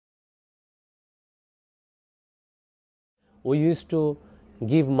we used to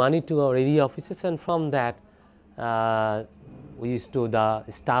give money to our area offices, and from that the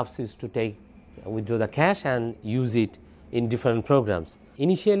staffs used to withdraw the cash and use it in different programs.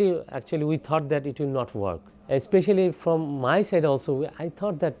 Initially, actually, we thought that it will not work. Especially from my side also, I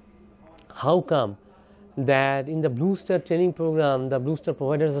thought that how come that in the Blue Star training program, the Blue Star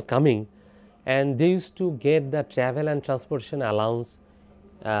providers are coming and they used to get the travel and transportation allowance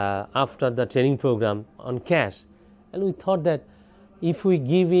after the training program on cash. And we thought that if we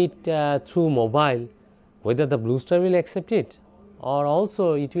give it through mobile, whether the Blue Star will accept it, or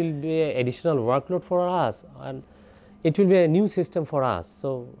also it will be an additional workload for us, and it will be a new system for us.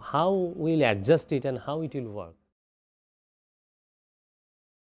 So how we will adjust it and how it will work?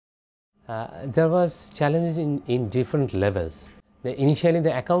 There was challenges in different levels. Initially,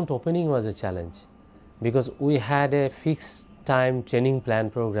 the account opening was a challenge because we had a fixed time training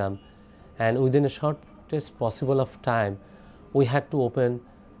plan program, and within a shortest possible of time, we had to open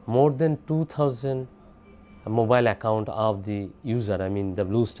more than 2,000 mobile account of the user, I mean the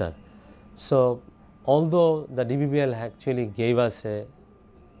Blue Star. So although the DBBL actually gave us a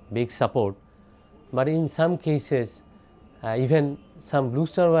big support, but in some cases even some Blue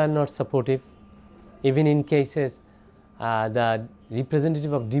Star were not supportive. Even in cases the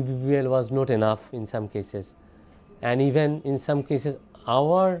representative of DBBL was not enough in some cases, and even in some cases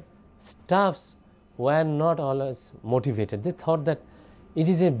our staffs were not always motivated. They thought that it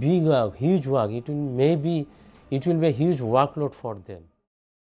is a big work, huge work, it will be a huge workload for them.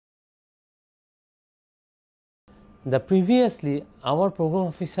 Previously our program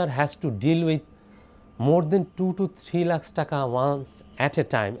officer has to deal with more than 2 to 3 lakhs taka once at a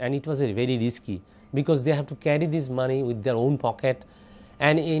time, and it was very risky because they have to carry this money with their own pocket.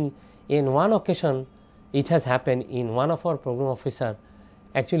 And in one occasion it has happened, in one of our program officer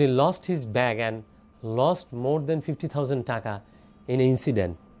actually lost his bag and lost more than 50,000 taka in an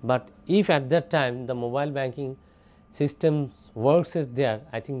incident. But if at that time the mobile banking system works is there,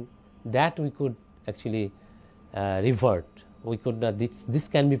 I think that we could actually revert. We could this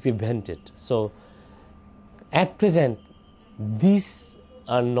can be prevented. So at present these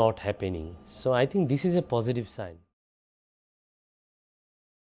are not happening. So I think this is a positive sign.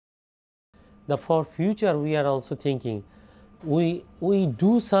 For future we are also thinking we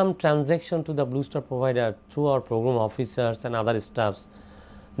do some transaction to the Blue Star provider through our program officers and other staffs,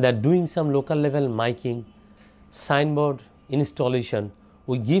 that doing some local level miking, signboard installation,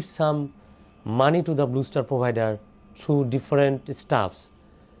 we give some money to the Blue Star provider through different staffs.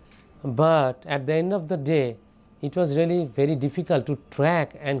 But at the end of the day, it was really very difficult to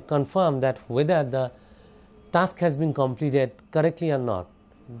track and confirm that whether the task has been completed correctly or not.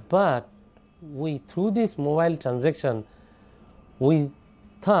 But through this mobile transaction, we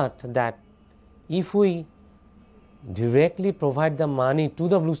thought that if we directly provide the money to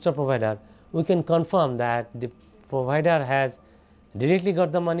the Blue Star provider, we can confirm that the provider has directly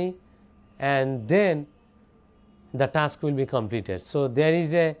got the money, and then the task will be completed. So there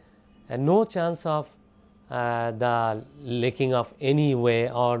is a no chance of the lacking of any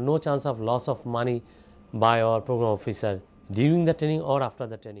way, or no chance of loss of money by our program officer during the training or after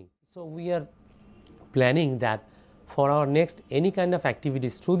the training. So we are planning that for our next any kind of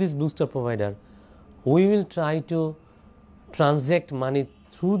activities through this Blue Star provider, we will try to transact money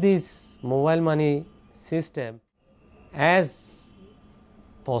through this mobile money system as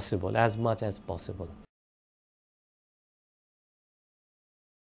possible, as much as possible.